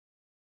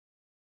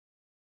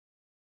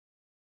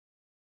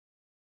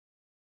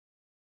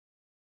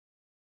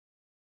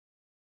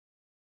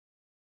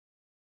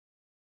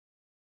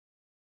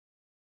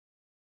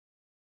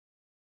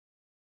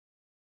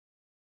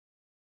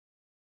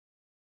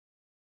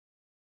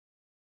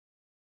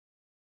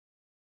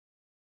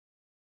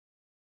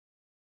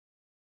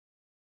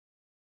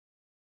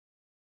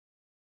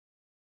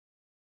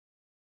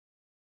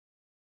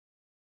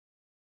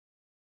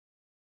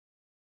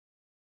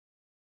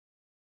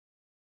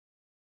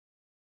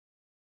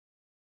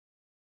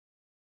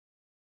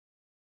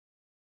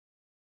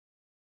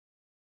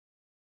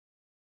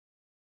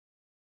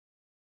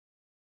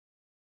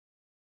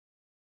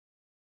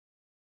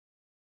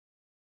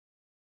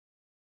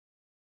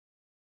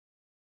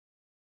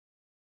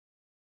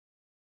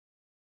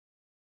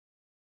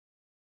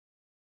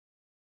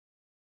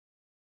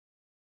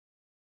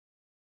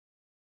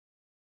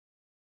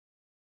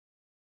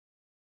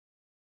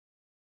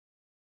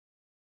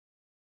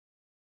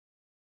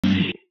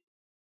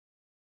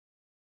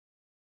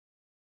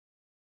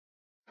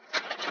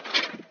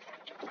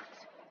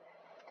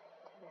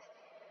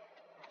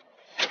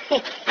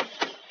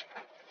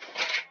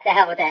The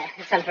hell with that.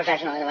 It's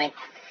unprofessional anyway.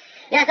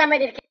 Yes, I'm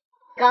ready to kick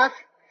off.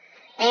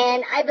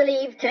 And I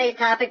believe today's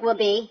topic will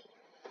be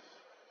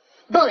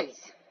bullies.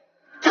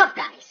 Tough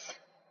guys.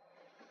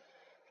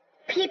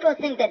 People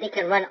think that they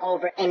can run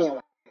over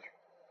anyone.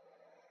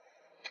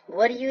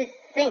 What do you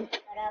think?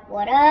 What up,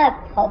 what up?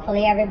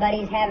 Hopefully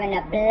everybody's having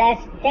a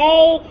blessed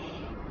day.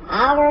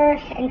 Our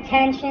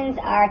intentions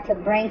are to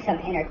bring some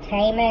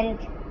entertainment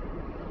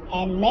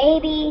and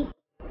maybe,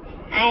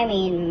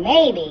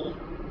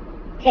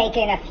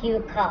 taking a few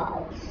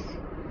calls.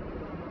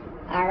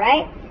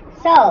 Alright?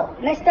 So,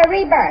 Mr.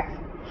 Rebirth,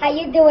 how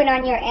you doing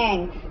on your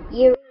end?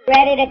 You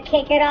ready to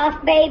kick it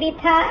off, baby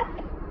pop?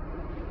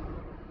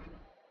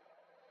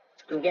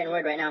 I'm getting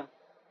word right now.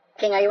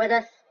 King, are you with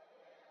us?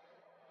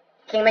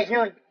 King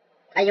Majnoon,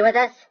 are you with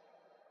us?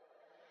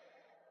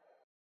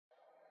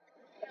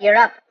 You're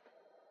up.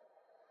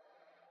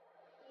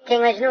 King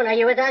Majnoon, are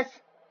you with us?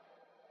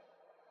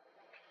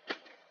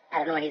 I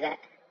don't know where he's at.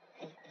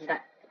 He's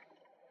not.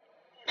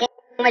 King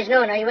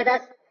Majnoon, are you with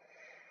us?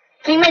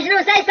 King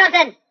Majnoon, say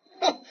something!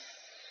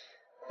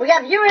 We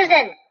got viewers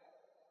in.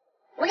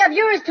 We got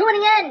viewers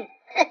tuning in.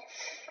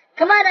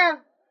 Come on now.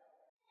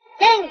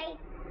 King!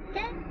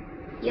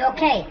 You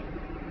okay?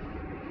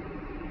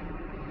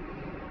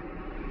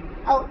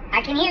 Oh,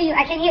 I can hear you.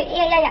 I can hear.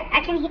 Yeah.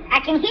 I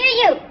can hear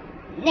you,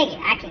 nigga.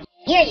 I can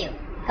hear you.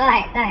 Go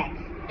ahead.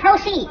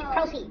 Proceed.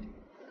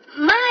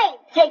 My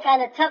take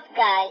on a tough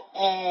guy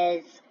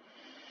is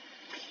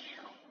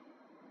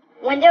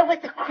when they're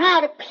with a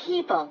crowd of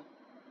people,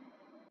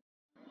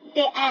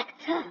 they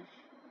act tough.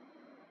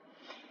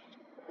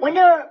 When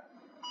they're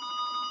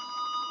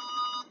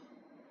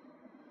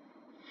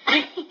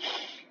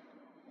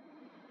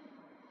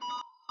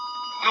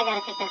I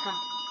gotta take that call.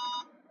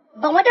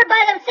 But when they're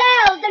by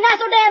themselves, they're not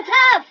so damn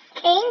tough,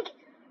 King.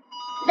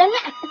 They're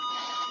not.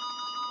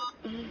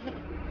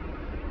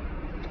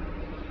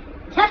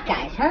 Tough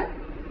guys, huh?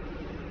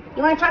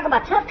 You want to talk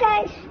about tough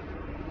guys?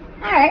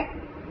 Alright.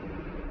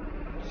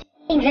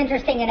 Seems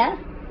interesting enough.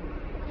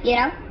 You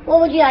know?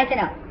 What would you like to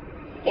know?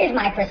 Here's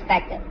my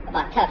perspective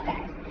about tough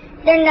guys.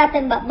 They're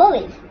nothing but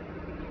bullies.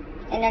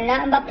 And they're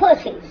nothing but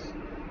pussies.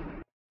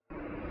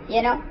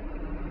 You know?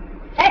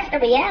 That's the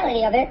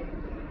reality of it.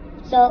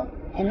 So,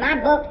 in my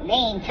book, they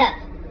ain't tough.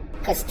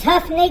 Because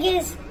tough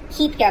niggas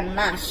keep their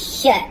mouth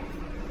shut.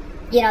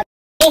 You know,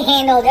 they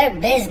handle their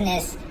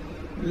business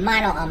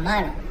mano a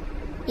mano.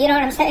 You know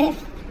what I'm saying?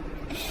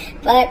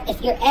 But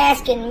if you're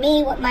asking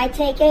me what my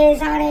take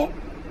is on it,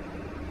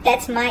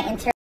 that's my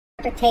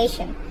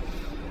interpretation.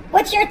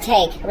 What's your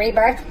take,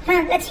 Rebirth?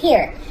 Huh? Let's hear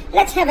it.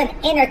 Let's have an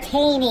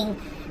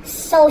entertaining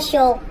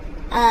social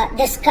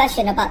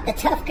discussion about the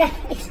tough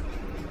guys.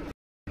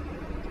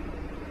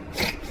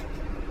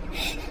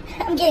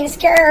 I'm getting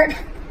scared.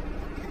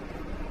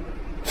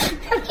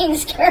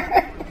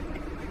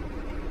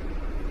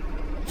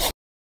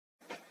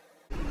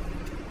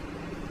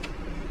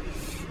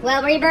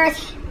 Well,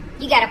 Rebirth,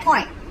 you got a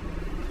point.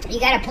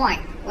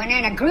 When they're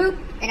in a group,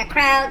 in a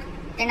crowd,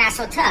 they're not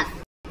so tough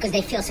because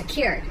they feel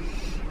secure.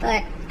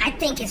 But I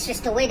think it's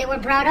just the way they were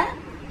brought up.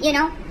 You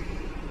know,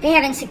 they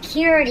have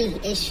insecurity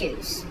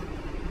issues.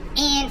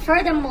 And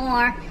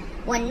furthermore,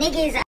 when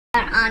niggas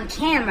are on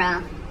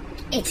camera,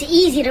 it's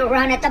easy to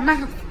run at the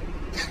mouth.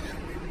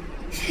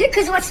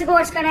 Because what's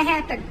going to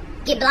happen?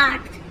 Get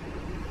blocked.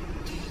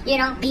 You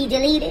know, be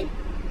deleted.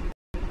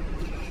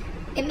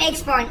 It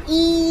makes for an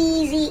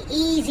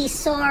easy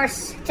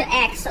source to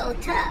act so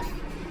tough.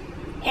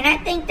 And I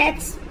think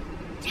that's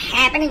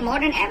happening more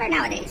than ever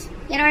nowadays.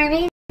 You know what I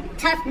mean?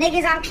 Tough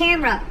niggas on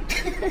camera.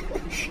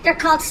 They're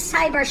called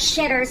cyber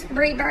shitters,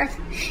 Rebirth.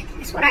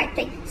 That's what I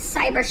think.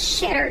 Cyber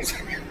shitters.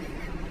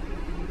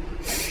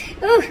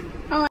 Ooh,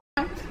 hold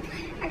on.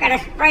 I gotta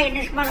spray in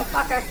this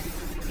motherfucker.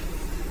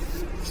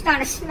 It's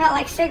starting to smell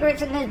like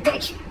cigarettes in this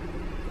bitch.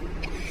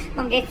 I'm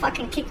gonna get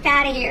fucking kicked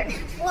out of here.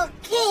 Well,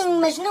 King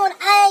Majnoon,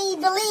 I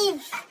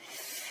believe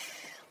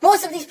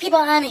most of these people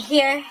on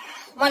here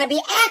want to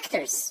be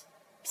actors,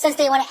 since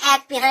they want to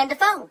act behind the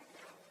phone.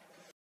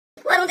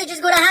 Why don't they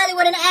just go to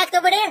Hollywood and act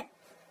over there?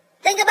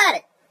 Think about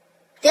it.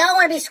 They all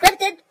want to be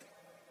scripted,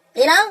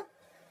 you know?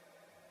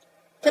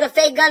 Put a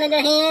fake gun in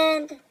their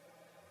hand.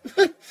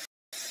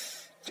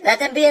 Let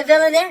them be a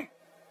villain there.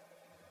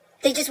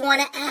 They just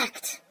want to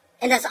act,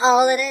 and that's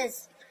all it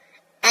is.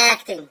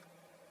 Acting.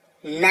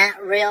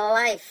 Not real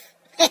life.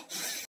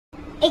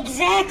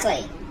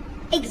 Exactly.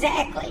 If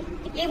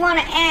you want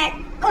to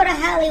act, go to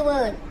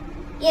Hollywood.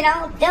 You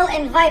know, they'll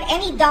invite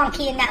any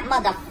donkey in that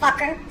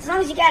motherfucker. As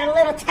long as you got a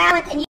little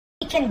talent and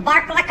you can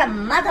bark like a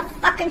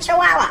motherfucking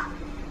chihuahua.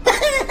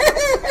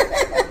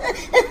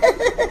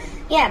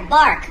 Yeah,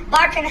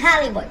 bark in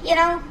Hollywood, you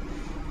know?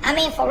 I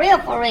mean, for real.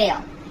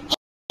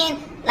 And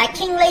like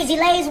King Lazy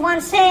Lays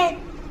once said,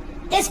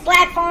 this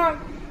platform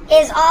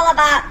is all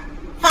about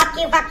fuck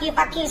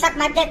you, suck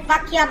my dick,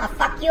 fuck you, I'ma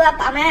fuck you up,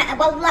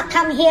 wallah,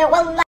 come here,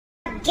 wallah,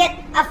 get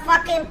a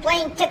fucking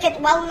plane ticket,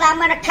 wallah, I'm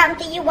gonna come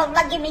to you,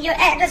 wallah, give me your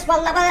address,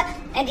 wallah, wallah.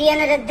 At the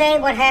end of the day,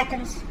 what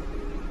happens?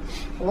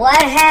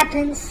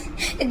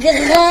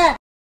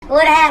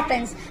 what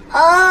happens?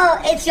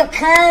 Oh, it's your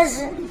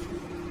cousin.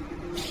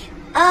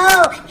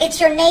 Oh,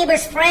 it's your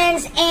neighbor's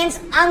friend's aunt's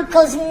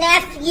uncle's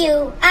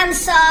nephew. I'm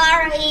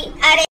sorry.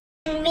 I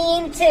didn't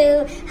mean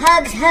to.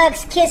 Hugs,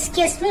 hugs, kiss,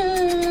 kiss.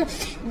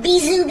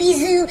 Bisou,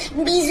 bisou,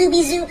 bisou,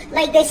 bisou.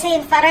 Like they say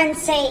in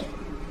Faransé.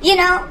 You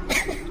know?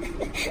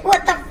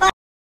 What the fuck?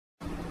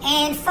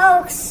 And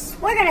folks,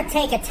 we're going to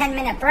take a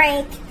 10-minute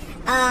break.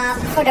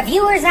 For the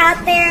viewers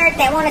out there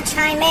that want to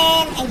chime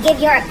in and give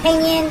your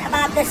opinion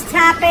about this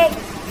topic,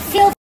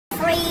 feel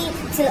free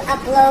to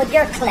upload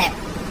your clip.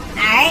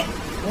 Alright?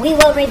 We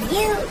will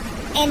review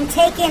and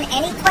take in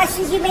any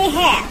questions you may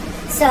have.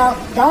 So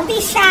don't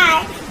be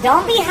shy.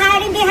 Don't be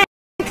hiding behind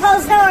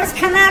closed doors.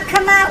 Come out,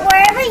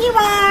 wherever you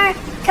are.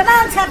 Come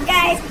on, tough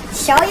guys.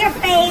 Show your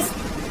face.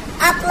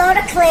 Upload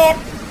a clip.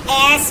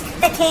 Ask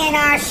the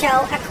K&R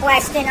Show a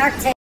question or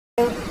two.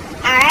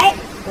 Alright?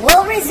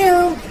 We'll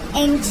resume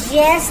in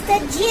just a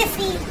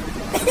jiffy.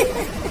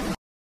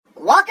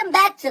 Welcome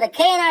back to the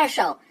K&R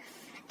Show.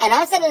 And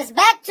I'm sending this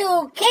back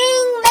to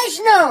King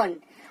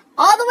Majnoon,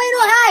 all the way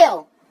to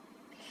Ohio.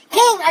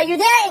 King, are you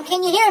there and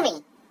can you hear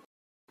me?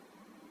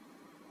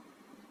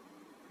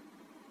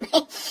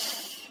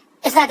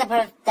 It's not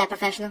that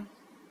professional.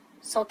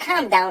 So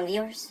calm down,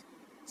 viewers.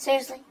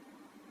 Seriously.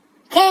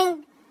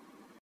 King?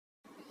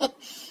 Are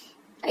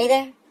you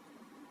there?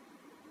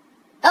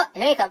 Oh,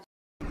 here he comes.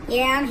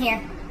 Yeah, I'm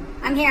here.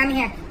 I'm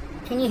here.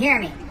 Can you hear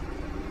me?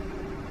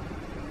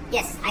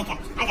 Yes, I got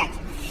you.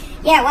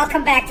 Yeah,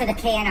 welcome back to the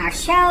K&R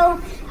Show.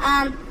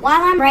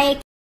 While I'm break,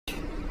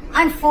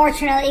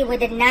 unfortunately, we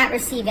did not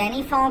receive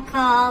any phone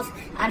calls.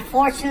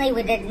 Unfortunately,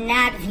 we did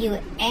not view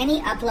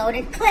any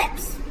uploaded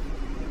clips.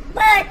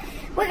 But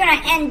we're going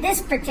to end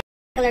this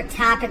particular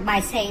topic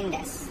by saying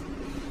this.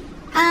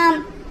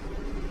 Grow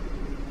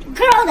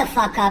the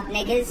fuck up,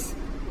 niggas.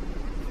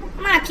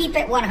 I'm going to keep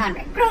it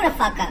 100. Grow the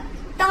fuck up.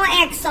 Don't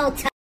act so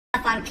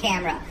tough on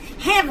camera.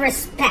 Have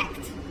respect.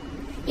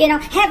 You know,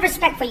 have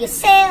respect for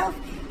yourself.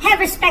 Have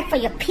respect for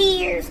your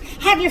peers.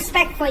 Have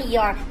respect for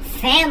your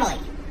family.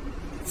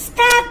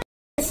 Stop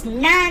this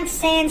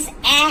nonsense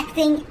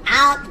acting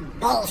out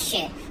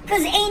bullshit.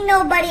 Because ain't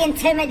nobody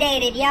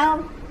intimidated,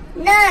 yo.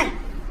 None.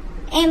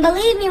 And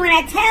believe me when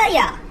I tell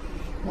ya,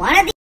 one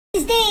of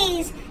these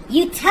days,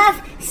 you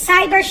tough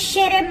cyber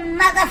shitter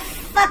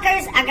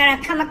motherfuckers are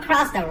gonna come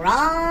across the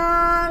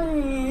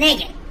wrong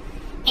nigga.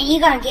 And you're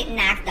gonna get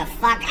knocked the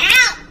fuck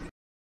out.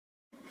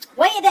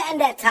 Way to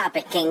end that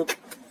topic, King.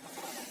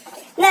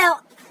 Now,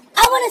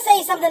 I want to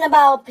say something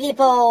about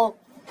people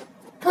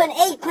putting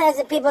eggplants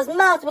in people's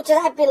mouths, which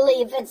I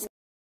believe it's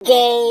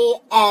gay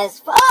as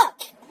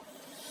fuck.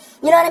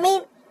 You know what I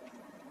mean?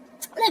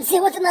 Let's see,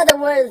 what's another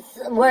word?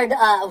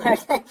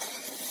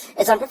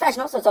 It's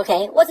unprofessional, so it's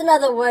okay. What's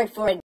another word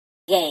for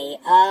gay?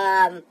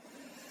 Faggot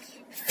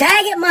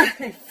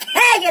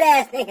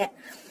ass nigga.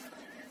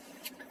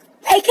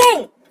 Hey,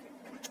 King,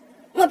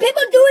 when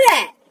people do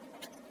that,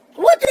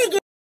 what do they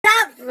get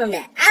out from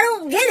that? I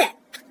don't get it.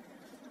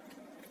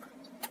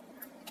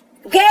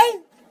 Okay?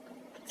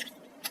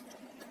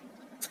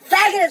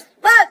 Faggot as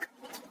fuck.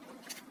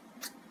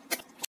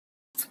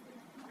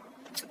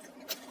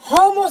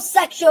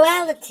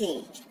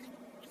 Homosexuality.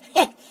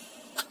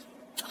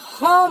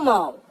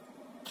 Homo.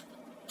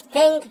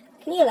 King,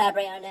 can you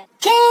elaborate on that?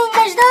 King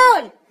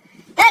Majnoon!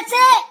 That's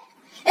it!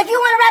 If you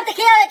want to wrap the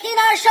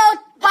K&R Show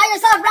by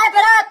yourself, wrap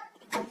it up!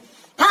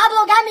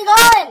 Pablo got me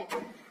going!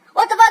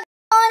 What the fuck is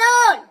going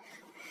on?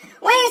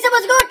 We ain't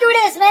supposed to go through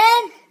this,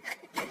 man!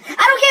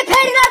 I don't get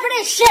paid enough for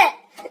this shit!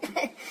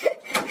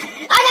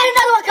 I got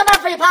another one coming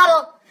up for you,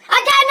 Pablo! I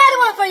got another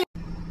one for you!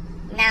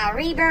 Now,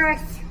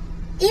 Rebirth,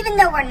 even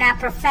though we're not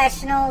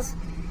professionals,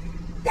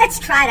 let's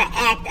try to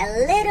act a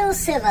little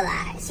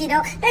civilized, you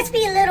know? Let's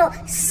be a little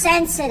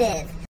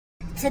sensitive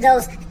to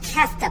those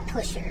kefta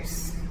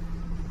pushers.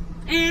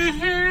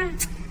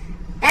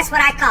 That's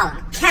what I call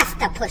them,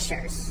 kefta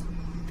pushers.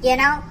 You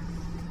know?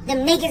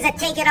 Them niggas that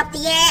take it up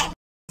the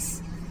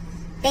ass.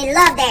 They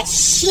love that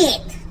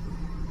shit.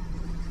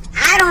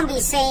 I don't be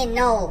saying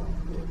no,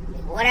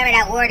 whatever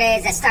that word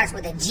is that starts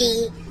with a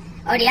G,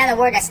 or the other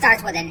word that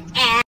starts with an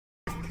F,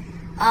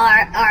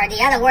 or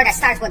the other word that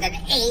starts with an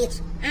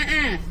H.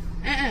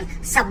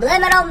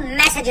 Subliminal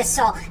messages,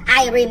 so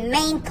I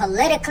remain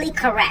politically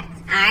correct,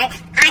 alright?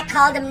 I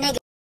call them niggas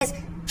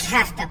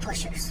kefta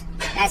pushers.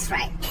 That's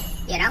right,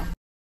 you know?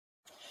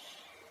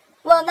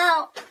 Well,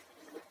 now,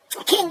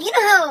 King, you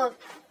know how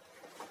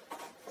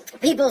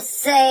people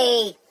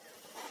say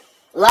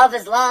love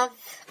is love?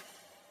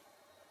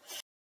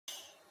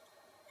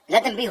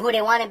 Let them be who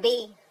they want to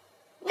be.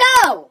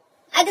 No!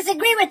 I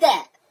disagree with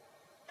that.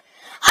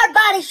 Our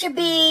bodies should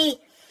be,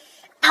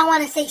 I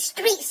want to say,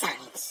 street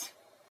signs.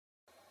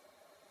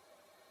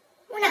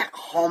 We're not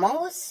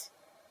homos.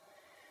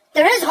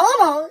 There is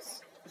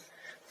homos,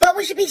 but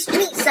we should be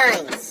street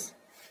signs.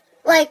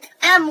 Like,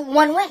 I'm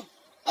one way.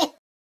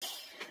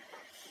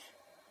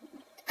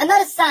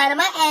 Another sign on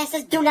my ass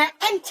says, do not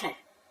enter.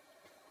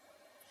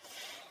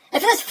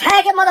 If this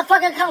faggot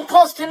motherfucker come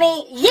close to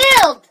me,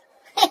 yield!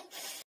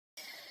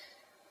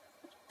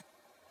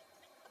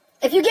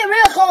 If you get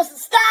real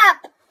close,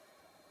 stop!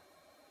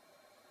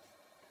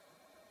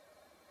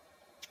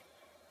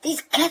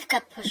 These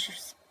Kafka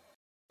pushers.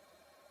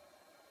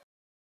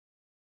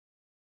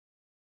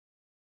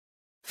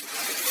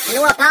 You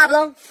know what,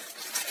 Pablo?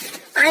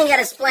 I ain't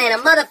gotta explain a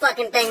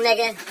motherfucking thing,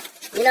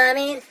 nigga. You know what I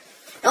mean?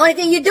 The only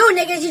thing you do,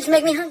 nigga, is you just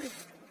make me hungry.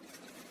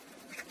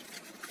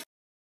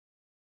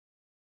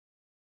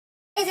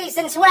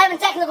 Since we're having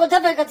technical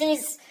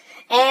difficulties,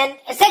 and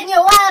it's taking you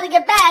a while to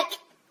get back,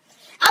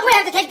 I'm gonna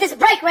have to take this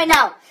break right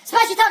now.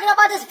 Especially talking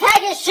about this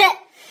pagan shit.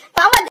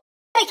 But I'm gonna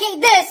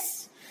dedicate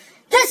this.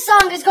 This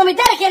song is gonna be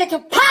dedicated to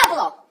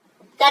Pablo.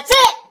 That's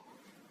it.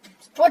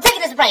 We're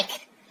taking this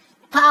break.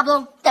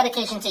 Pablo,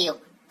 dedication to you.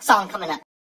 Song coming up.